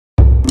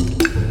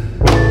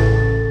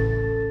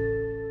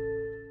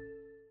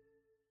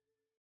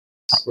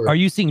Are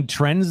you seeing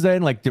trends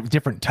then, like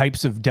different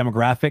types of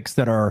demographics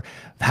that are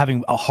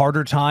having a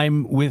harder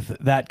time with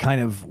that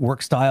kind of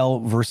work style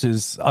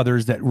versus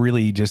others that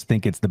really just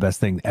think it's the best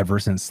thing ever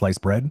since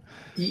sliced bread?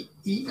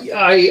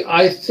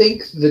 I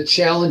think the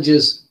challenge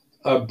is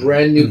a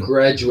brand new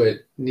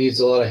graduate needs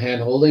a lot of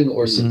hand-holding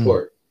or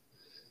support.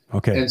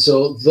 Okay. And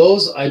so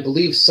those, I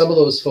believe some of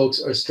those folks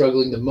are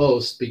struggling the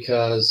most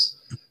because,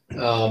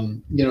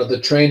 the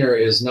trainer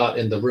is not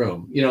in the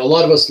room. A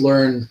lot of us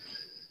learn,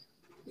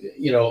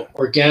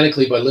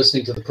 organically by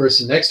listening to the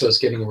person next to us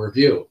getting a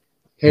review.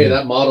 Hey,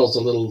 that model's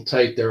a little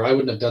tight there. I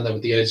wouldn't have done that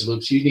with the edge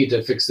loops. You need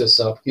to fix this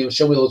up.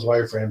 Show me those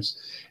wireframes.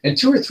 And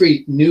 2 or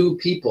 3 new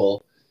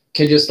people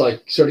can just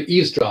like sort of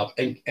eavesdrop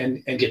and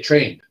get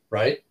trained,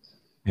 right?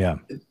 Yeah.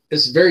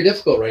 It's very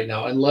difficult right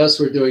now unless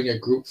we're doing a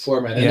group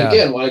format. And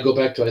again, when I go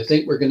back to, I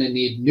think we're going to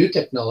need new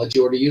technology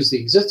or to use the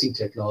existing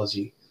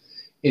technology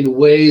in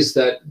ways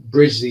that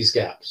bridge these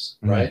gaps,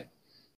 right?